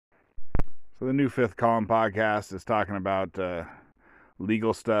So the new Fifth Column podcast is talking about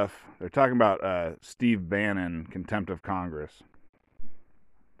legal stuff. They're talking about Steve Bannon, contempt of Congress.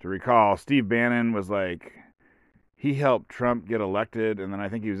 To recall, Steve Bannon was like, he helped Trump get elected, and then I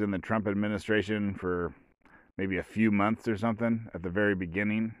think he was in the Trump administration for maybe a few months or something at the very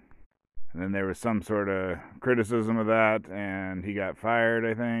beginning. And then there was some sort of criticism of that, and he got fired,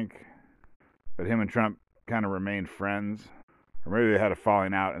 I think. But him and Trump kind of remained friends. Or maybe they had a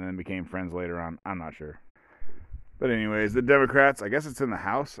falling out and then became friends later on. I'm not sure. But anyways, the Democrats, I guess it's in the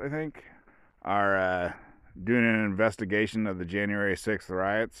House, I think, are doing an investigation of the January 6th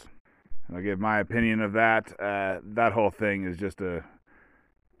riots. And I'll give my opinion of that. That whole thing is just a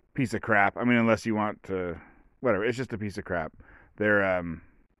piece of crap. I mean, unless you want to, whatever. It's just a piece of crap. They're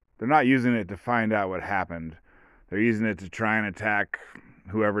not using it to find out what happened. They're using it to try and attack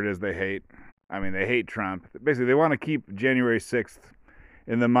whoever it is they hate. I mean, they hate Trump. Basically, they want to keep January 6th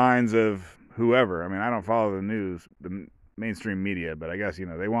in the minds of whoever. I mean, I don't follow the news, the mainstream media, but I guess,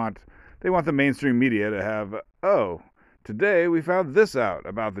 they want the mainstream media to have, oh, today we found this out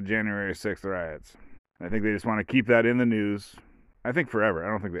about the January 6th riots. I think they just want to keep that in the news, I think forever. I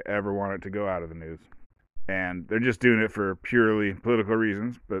don't think they ever want it to go out of the news. And they're just doing it for purely political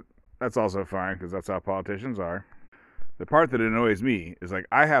reasons, but that's also fine because that's how politicians are. The part that annoys me is like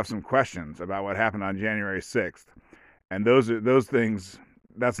I have some questions about what happened on January 6th, and those things.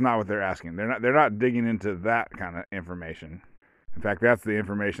 That's not what they're asking. They're not digging into that kind of information. In fact, that's the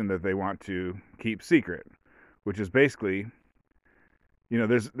information that they want to keep secret, which is basically,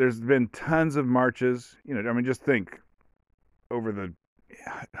 there's been tons of marches. Just think over the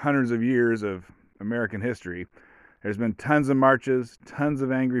hundreds of years of American history, there's been tons of marches, tons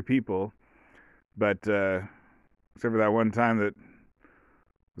of angry people, but except for that one time that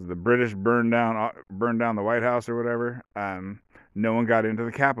the British burned down the White House or whatever, no one got into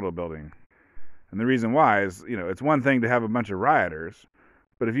the Capitol building. And the reason why is, it's one thing to have a bunch of rioters,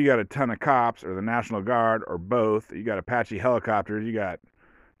 but if you got a ton of cops or the National Guard or both, you got Apache helicopters, you got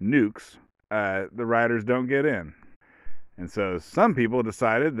nukes, the rioters don't get in. And so some people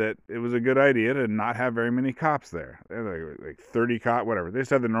decided that it was a good idea to not have very many cops there. They're like 30 cops, whatever. They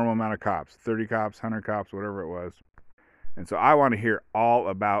just had the normal amount of cops, 30 cops, 100 cops, whatever it was. And so I want to hear all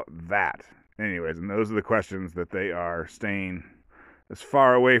about that. Anyways, and those are the questions that they are staying as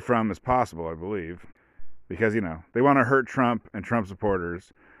far away from as possible, I believe. Because, they want to hurt Trump and Trump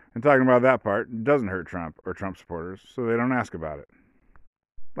supporters. And talking about that part doesn't hurt Trump or Trump supporters, so they don't ask about it.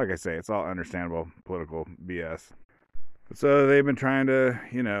 Like I say, it's all understandable political BS. So they've been trying to,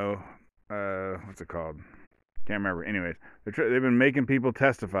 what's it called? Can't remember. Anyways, they've been making people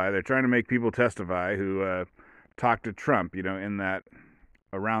testify. They're trying to make people testify who talked to Trump, in that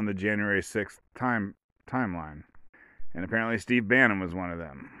around the January 6th timeline. And apparently Steve Bannon was one of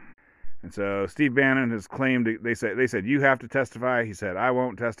them. And so Steve Bannon has claimed, they said, you have to testify. He said, I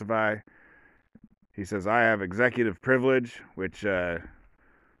won't testify. He says, I have executive privilege, which, so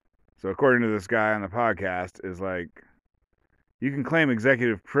according to this guy on the podcast, is like, you can claim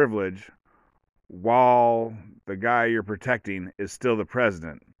executive privilege while the guy you're protecting is still the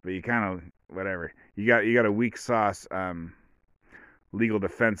president, but you kind of, whatever. You got a weak sauce legal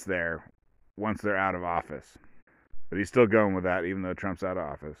defense there once they're out of office. But he's still going with that, even though Trump's out of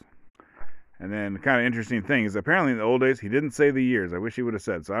office. And then the kind of interesting thing is apparently in the old days, he didn't say the years. I wish he would have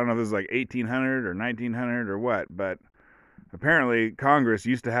said. So I don't know if this is like 1800 or 1900 or what, but apparently Congress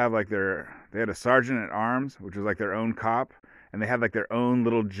used to have they had a sergeant at arms, which was like their own cop, and they had like their own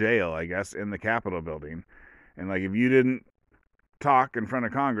little jail, I guess, in the Capitol building. And like if you didn't talk in front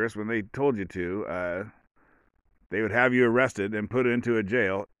of Congress when they told you to, they would have you arrested and put into a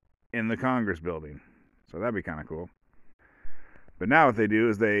jail in the Congress building. So that'd be kind of cool. But now what they do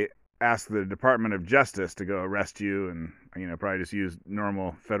is they ask the Department of Justice to go arrest you and, probably just use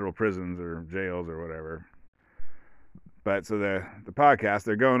normal federal prisons or jails or whatever. But so the podcast,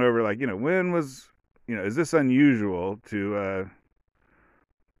 they're going over like, when was, is this unusual to,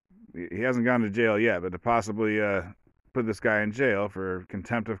 he hasn't gone to jail yet, but to possibly put this guy in jail for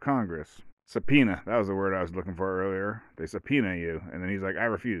contempt of Congress. Subpoena, that was the word I was looking for earlier. They subpoena you, and then he's like, I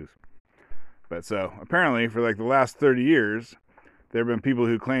refuse. But so apparently for like the last 30 years, there have been people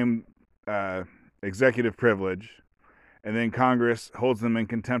who claim executive privilege, and then Congress holds them in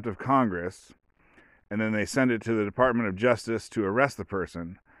contempt of Congress, and then they send it to the Department of Justice to arrest the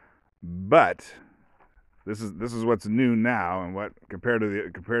person. But this is what's new now, and what compared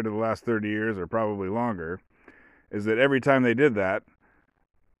to the last 30 years or probably longer, is that every time they did that,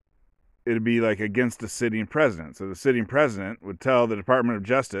 it'd be like against the sitting president. So the sitting president would tell the Department of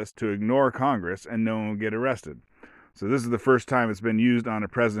Justice to ignore Congress and no one would get arrested. So this is the first time it's been used on a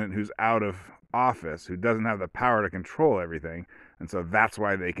president who's out of office, who doesn't have the power to control everything. And so that's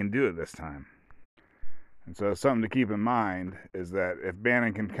why they can do it this time. And so something to keep in mind is that if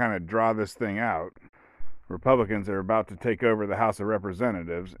Bannon can kind of draw this thing out, Republicans are about to take over the House of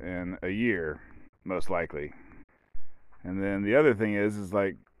Representatives in a year, most likely. And then the other thing is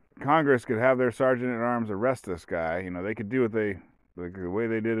like Congress could have their sergeant at arms arrest this guy. You know, they could do the way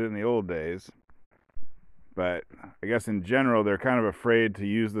they did it in the old days. But I guess in general, they're kind of afraid to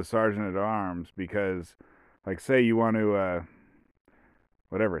use the sergeant at arms because, like, say you want to,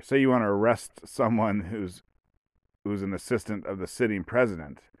 say you want to arrest someone who's an assistant of the sitting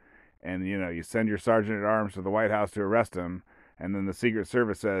president, and, you know, you send your sergeant at arms to the White House to arrest him, and then the Secret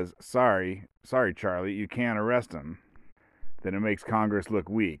Service says, sorry, Charlie, you can't arrest him. Then it makes Congress look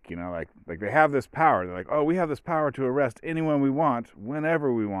weak, you know, like they have this power. They're like, oh, we have this power to arrest anyone we want,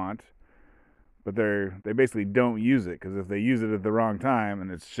 whenever we want. But they basically don't use it, because if they use it at the wrong time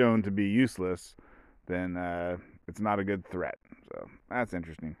and it's shown to be useless, then it's not a good threat. So that's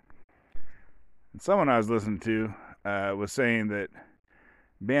interesting. And someone I was listening to was saying that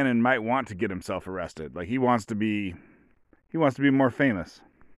Bannon might want to get himself arrested. Like he wants to be more famous.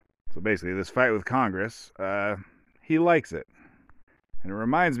 So basically, this fight with Congress, he likes it. And it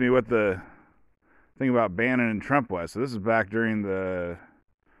reminds me what the thing about Bannon and Trump was. So this is back during the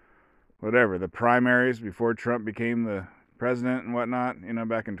primaries before Trump became the president and whatnot, you know,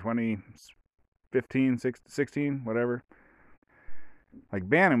 back in 2015, 16, whatever. Like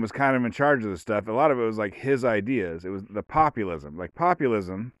Bannon was kind of in charge of this stuff. A lot of it was like his ideas. It was the populism. Like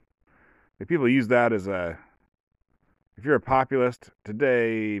populism, if people use that as if you're a populist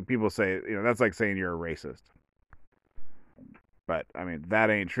today, people say, you know, that's like saying you're a racist. But, I mean, that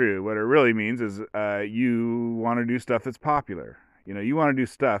ain't true. What it really means is you want to do stuff that's popular. You know, you want to do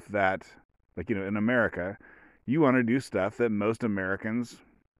stuff that, like, you know, in America, you want to do stuff that most Americans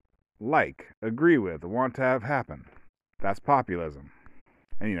agree with, want to have happen. That's populism.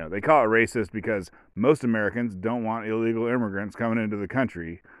 And, you know, they call it racist because most Americans don't want illegal immigrants coming into the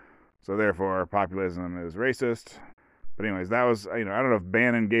country. So, therefore, populism is racist. But anyways, that was, you know, I don't know if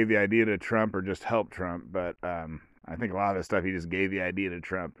Bannon gave the idea to Trump or just helped Trump, but I think a lot of this stuff he just gave the idea to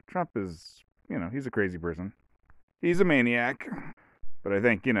Trump. Trump is, you know, he's a crazy person. He's a maniac. But I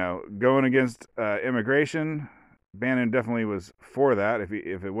think, you know, going against immigration, Bannon definitely was for that if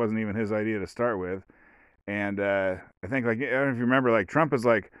it wasn't even his idea to start with. And I think, like, I don't know if you remember, like, Trump is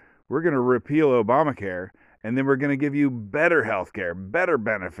like, we're going to repeal Obamacare, and then we're going to give you better health care, better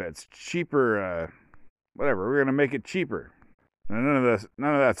benefits, cheaper, whatever. We're going to make it cheaper. Now,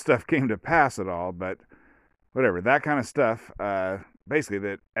 none of that stuff came to pass at all, but whatever. That kind of stuff, basically,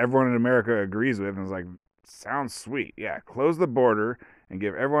 that everyone in America agrees with and is like, sounds sweet. Yeah, close the border and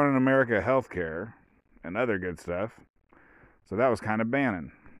give everyone in America health care and other good stuff. So that was kind of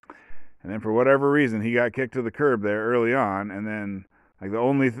Bannon. And then for whatever reason, he got kicked to the curb there early on. And then, like, the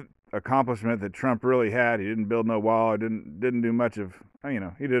only accomplishment that Trump really had, he didn't build no wall, didn't do much of, you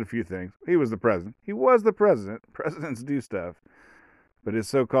know, he did a few things. He was the president. He was the president. Presidents do stuff. But his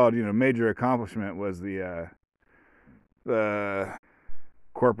so-called, you know, major accomplishment was the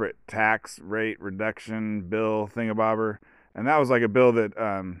corporate tax rate reduction bill thingamabobber. And that was like a bill that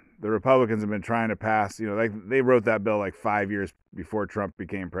the Republicans have been trying to pass. You know, they wrote that bill like 5 years before Trump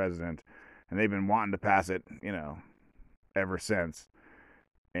became president. And they've been wanting to pass it, you know, ever since.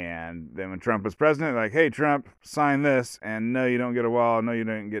 And then when Trump was president, like, hey, Trump, sign this. And no, you don't get a wall. No, you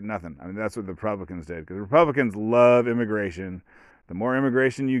don't get nothing. I mean, that's what the Republicans did. Because Republicans love immigration. The more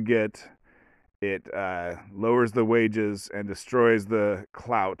immigration you get, it lowers the wages and destroys the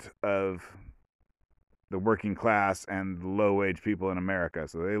clout of the working class and low-wage people in America.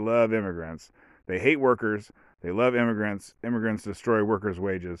 So they love immigrants. They hate workers. They love immigrants. Immigrants destroy workers'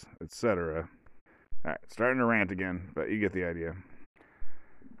 wages, etc. All right, starting to rant again, but you get the idea.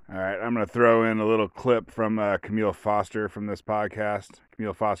 All right, I'm going to throw in a little clip from Camille Foster from this podcast.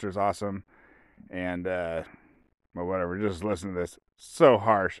 Camille Foster's awesome. And, well, whatever, just listen to this. So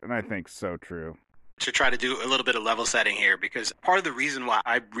harsh, and I think so true. To try to do a little bit of level setting here, because part of the reason why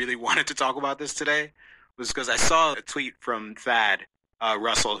I really wanted to talk about this today was because I saw a tweet from Thad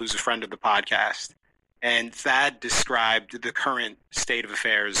Russell, who's a friend of the podcast. And Thad described the current state of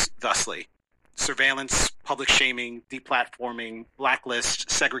affairs thusly: surveillance, public shaming, deplatforming,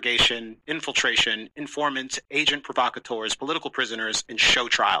 blacklist, segregation, infiltration, informants, agent provocateurs, political prisoners, and show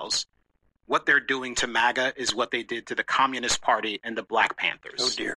trials. What they're doing to MAGA is what they did to the Communist Party and the Black Panthers. Oh, dear.